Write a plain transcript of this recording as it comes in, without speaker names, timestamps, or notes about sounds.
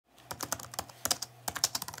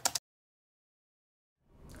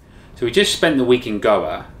So we just spent the week in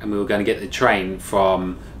Goa and we were going to get the train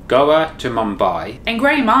from Goa to Mumbai. And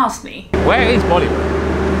Graham asked me, where is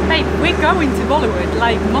Bollywood? mate, we're going to Bollywood.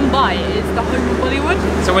 Like, Mumbai is the home of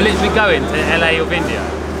Bollywood. So we're literally going to LA of India?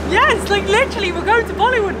 Yes, like literally, we're going to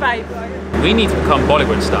Bollywood, babe. We need to become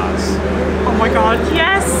Bollywood stars. Oh my god,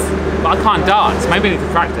 yes! But I can't dance, maybe we need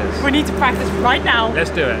to practice. We need to practice right now. Let's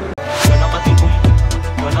do it.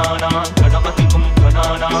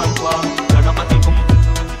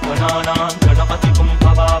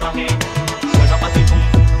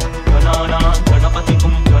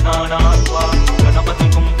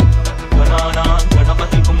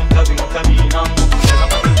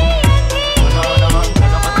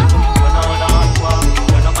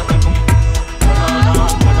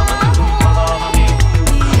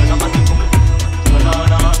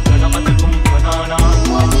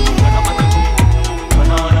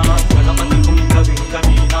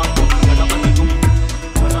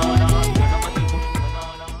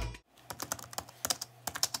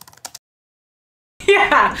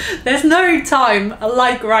 Yeah, there's no time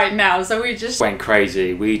like right now, so we just went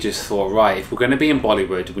crazy. We just thought, right, if we're going to be in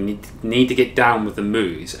Bollywood, we need to get down with the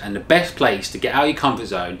moves, and the best place to get out of your comfort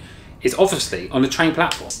zone is obviously on the train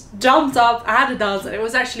platform. jumped up, had a dance, and it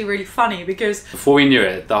was actually really funny because Before we knew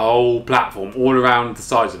it, the whole platform all around the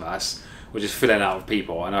sides of us were just filling out with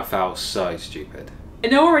people, and I felt so stupid.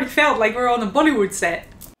 it already felt like we were on a Bollywood set.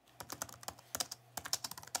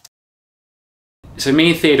 So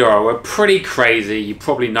me and Theodora were pretty crazy, you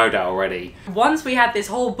probably know that already. Once we had this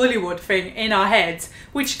whole Bollywood thing in our heads,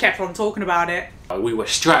 we just kept on talking about it. We were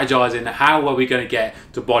strategizing how were we going to get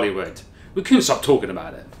to Bollywood. We couldn't stop talking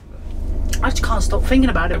about it. I just can't stop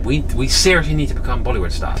thinking about it. We seriously need to become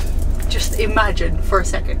Bollywood stars. Just imagine for a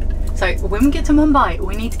second. So when we get to Mumbai,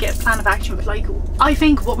 we need to get a plan of action. But like, I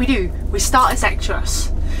think what we do, we start as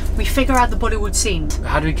extras. We figure out the Bollywood scene.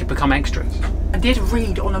 How do we become extras? I did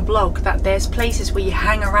read on a blog that there's places where you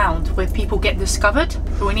hang around where people get discovered.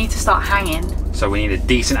 But we need to start hanging. So we need a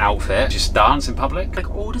decent outfit, just dance in public? Like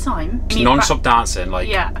all the time. Non-stop dancing, like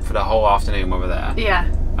yeah, for the whole afternoon when we're there? Yeah.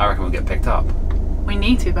 I reckon we'll get picked up. We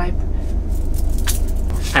need to, babe.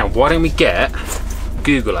 And why don't we get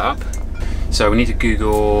Google up? So we need to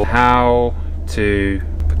Google how to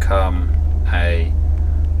become a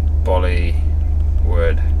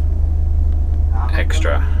Bollywood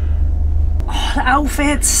extra. Oh, the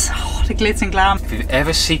outfits, oh, the glitz and glam. If you've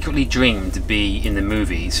ever secretly dreamed to be in the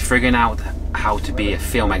movies, figuring out how to be a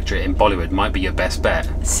film extra in Bollywood might be your best bet.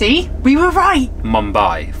 See? We were right!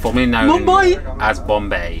 Mumbai, formerly known as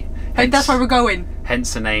Bombay. Hence, that's where we're going.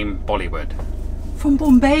 Hence the name Bollywood. From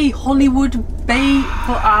Bombay, Hollywood, Bay,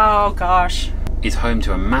 oh gosh. Is home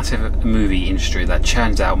to a massive movie industry that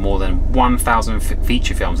churns out more than 1,000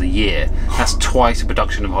 feature films a year. That's twice the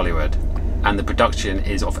production of Hollywood. And the production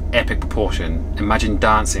is of epic proportion. Imagine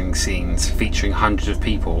dancing scenes featuring hundreds of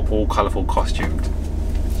people, all colourful costumed.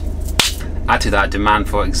 Add to that demand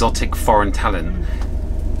for exotic foreign talent.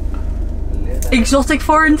 Exotic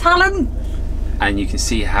foreign talent? And you can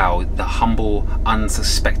see how the humble,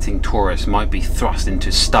 unsuspecting tourist might be thrust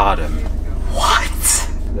into stardom. What?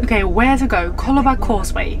 Okay, where to go? Colaba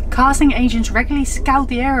Causeway. Casting agents regularly scout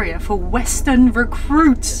the area for Western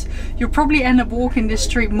recruits. You'll probably end up walking this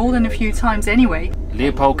street more than a few times anyway.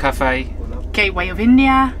 Leopold Cafe. Gateway of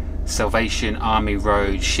India. Salvation Army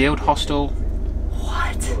Road Shield Hostel.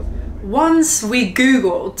 What? Once we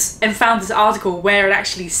googled and found this article where it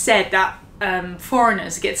actually said that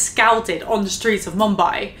foreigners get scouted on the streets of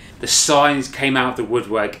Mumbai. The signs came out of the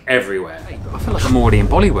woodwork everywhere. I feel like I'm already in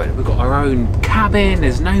Bollywood. We've got our own cabin,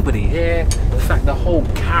 there's nobody here. In fact, the whole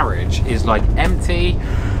carriage is like empty.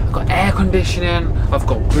 I've got air conditioning, I've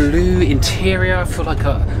got blue interior. I feel like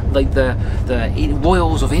the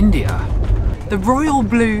royals of India. The royal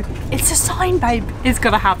blue, it's a sign, babe. It's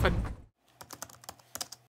gonna happen.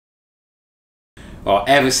 Well,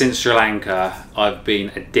 ever since Sri Lanka, I've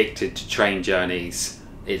been addicted to train journeys.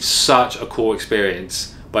 It's such a cool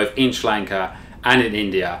experience, both in Sri Lanka and in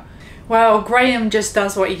India. Well, Graham just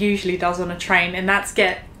does what he usually does on a train, and that's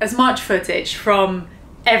get as much footage from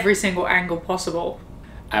every single angle possible.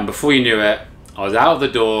 And before you knew it, I was out of the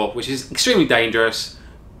door, which is extremely dangerous,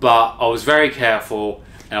 but I was very careful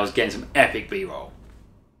and I was getting some epic B-roll.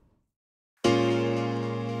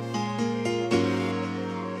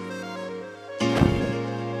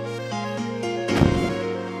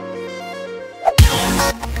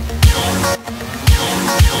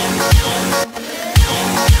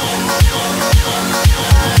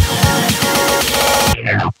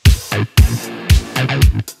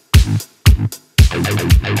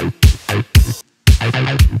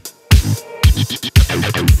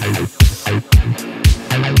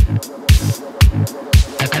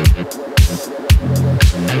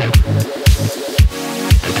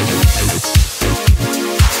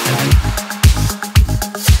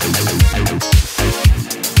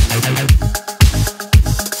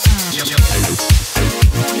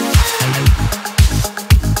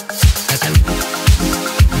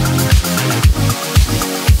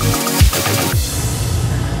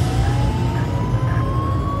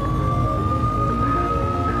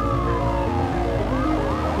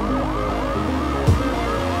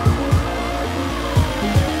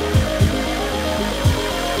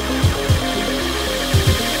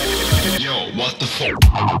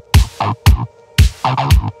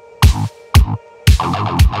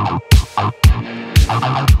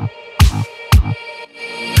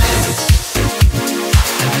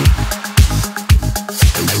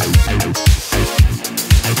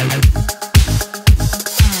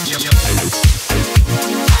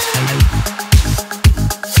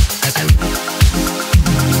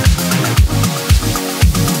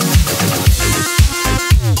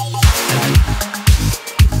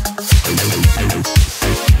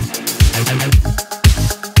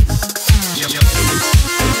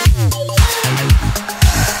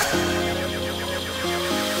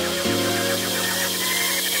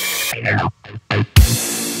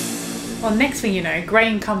 thing you know,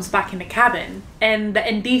 Graham comes back in the cabin and the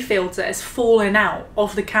ND filter is falling out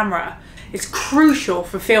of the camera. It's crucial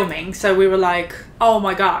for filming, so we were like, oh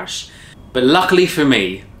my gosh. But luckily for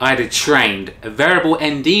me, I had a variable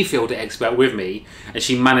ND filter expert with me, and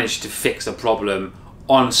she managed to fix the problem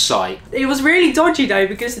on site. It was really dodgy though,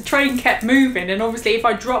 because the train kept moving, and obviously if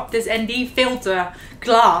I drop this ND filter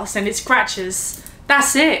glass and it scratches,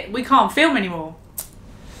 that's it, we can't film anymore.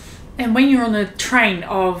 And when you're on a train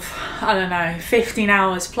of, I don't know, 15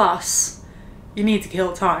 hours plus, you need to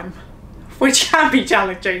kill time, which can be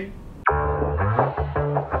challenging.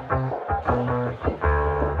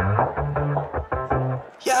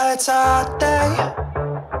 Yeah, it's a hot day.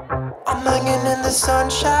 I'm hanging in the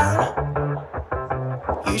sunshine.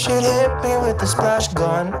 You should hit me with the splash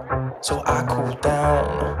gun so I cool down.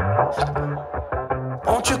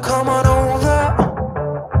 Won't you come on over?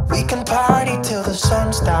 We can party till the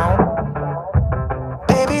sun's down.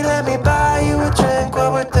 Baby, let me buy you a drink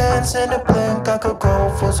while we're dancing to blink. I could go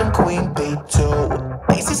for some Queen Bee too.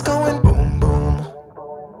 Bass is going boom boom.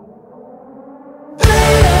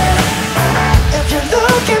 If you're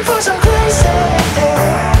looking for some crazy,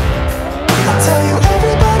 I'll tell you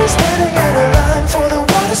everybody's standing in a line for the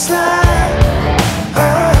water slide.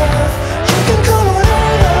 You can come on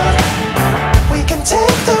over, we can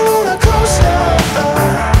take the roller coaster.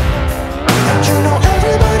 And you know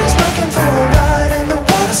everybody's looking for a ride in the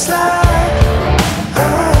water slide.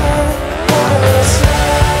 Water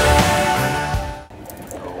slide.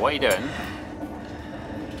 What are you doing?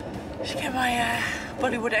 Should get my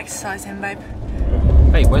Bollywood exercise in, babe.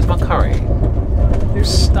 Hey, where's my curry? You're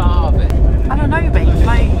starving. I don't know, babe.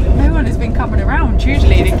 Like, no one has been coming around.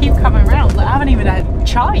 Usually they keep coming around. Like, I haven't even had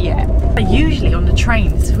chai yet. Usually on the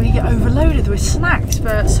trains we get overloaded with snacks,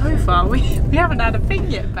 but so far we haven't had a thing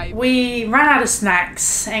yet, babe. We ran out of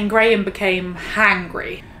snacks and Graham became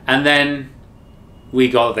hangry. And then we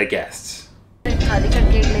got the guests.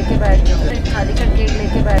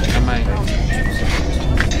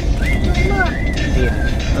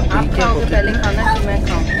 आप खाओगे पहले खाना कि मैं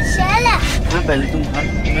खाऊं? हाँ पहले तुम खा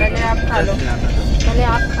लो। पहले आप खा लो। पहले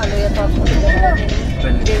आप खा लो या तो आपको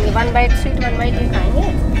देंगे। One byte sweet one byte ही खाएंगे।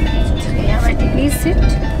 यहाँ बैठिए प्लीज सिट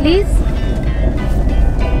प्लीज।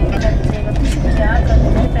 क्या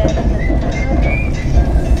करते पहले?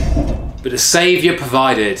 But the saviour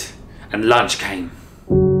provided, and lunch came.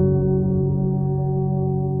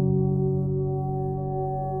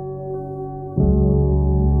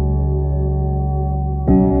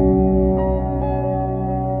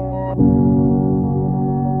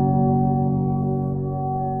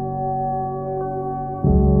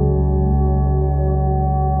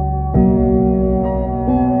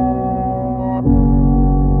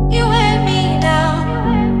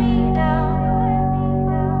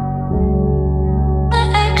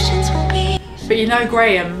 But you know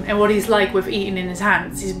Graham and what he's like with eating in his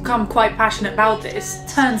hands. He's become quite passionate about this.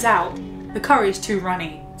 Turns out the curry is too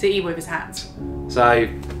runny to eat with his hands. So, I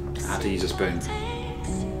had to use a spoon.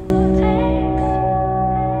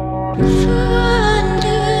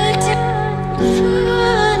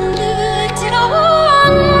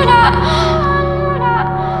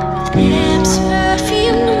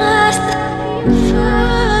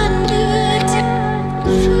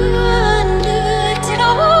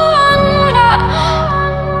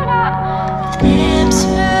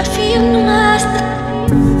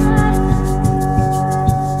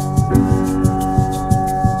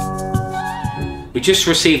 We just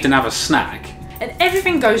received another snack. And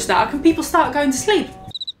everything goes dark and people start going to sleep.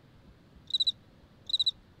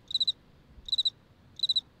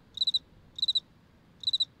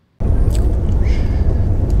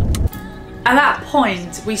 At that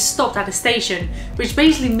point, we stopped at a station, which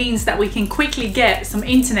basically means that we can quickly get some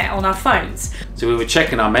internet on our phones. So we were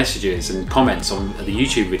checking our messages and comments on the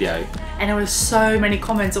YouTube video. And there were so many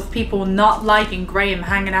comments of people not liking Graham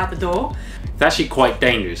hanging out the door. It's actually quite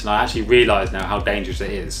dangerous, and I actually realise now how dangerous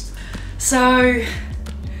it is. So,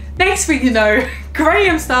 next thing you know,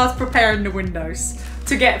 Graham starts preparing the windows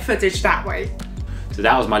to get footage that way. So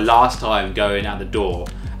that was my last time going out the door,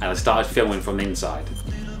 and I started filming from the inside.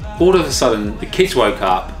 All of a sudden, the kids woke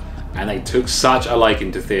up, and they took such a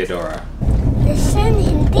liking to Theodora. Listen,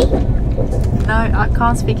 Hindi? No, I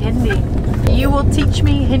can't speak Hindi. You will teach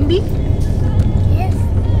me Hindi? Yes.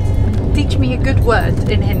 Teach me a good word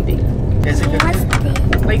in Hindi.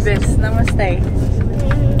 Namaste. Like this, namaste.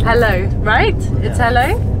 Hello, right? It's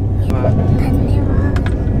hello? Dhanyawad.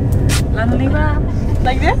 Dhanyawad.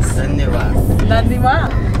 Like this? धन्यवाद।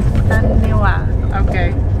 Dhanyawad. Dhanyawad.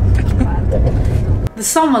 Okay. The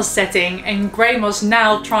sun was setting and Graham was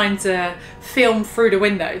now trying to film through the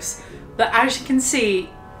windows. But as you can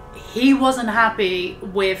see, he wasn't happy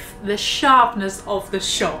with the sharpness of the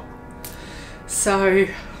shot. So,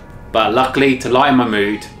 but luckily, to lighten my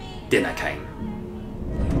mood, dinner came.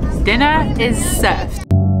 Dinner is served.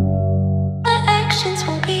 My actions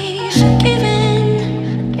won't be forgiven.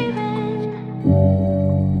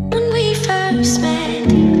 When we first met,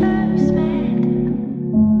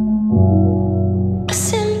 a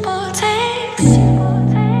simple text.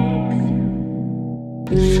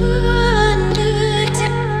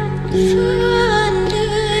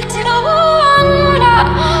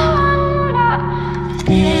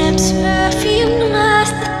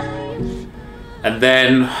 And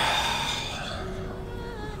then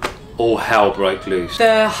all hell broke loose.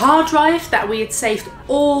 The hard drive that we had saved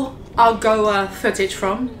all our Goa footage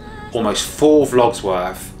from, Almost 4 vlogs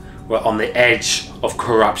worth were on the edge of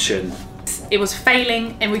corruption. it was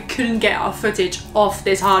failing and we couldn't get our footage off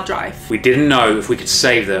this hard drive. We didn't know if we could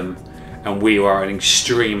save them, and we were in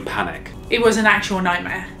extreme panic. It was an actual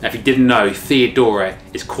nightmare. Now, if you didn't know, Theodora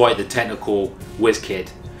is quite the technical whiz kid.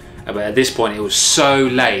 But at this point, it was so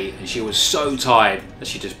late and she was so tired that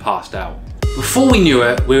she just passed out. Before we knew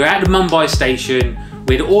it, we were at the Mumbai station,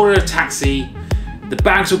 we had ordered a taxi, the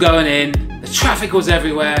bags were going in, the traffic was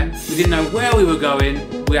everywhere, we didn't know where we were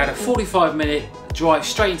going. We had a 45-minute drive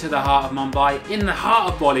straight into the heart of Mumbai, in the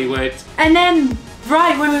heart of Bollywood. And then,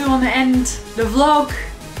 right when we want to end the vlog,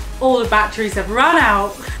 all the batteries have run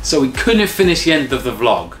out. So we couldn't finish the end of the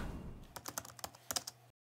vlog.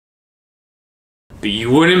 But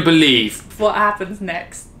you wouldn't believe What happens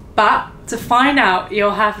next. But to find out,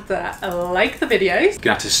 you'll have to like the videos. you're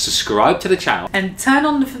gonna have to subscribe to the channel And turn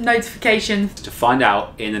on the notifications. to find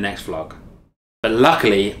out in the next vlog. But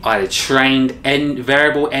luckily, I had a trained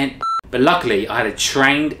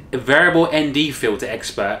variable ND filter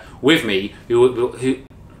expert with me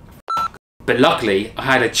But luckily, I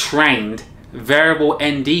had a trained variable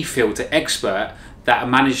ND filter expert that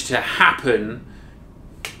managed to happen.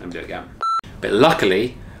 Let me do it again. But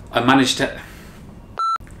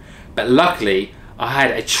luckily, I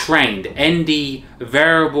had a trained ND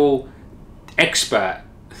variable expert.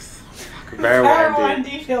 Variable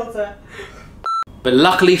ND filter. But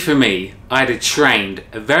luckily for me, I had a trained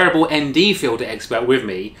variable ND filter expert with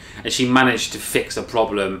me, and she managed to fix the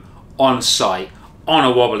problem on site on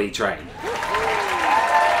a wobbly train.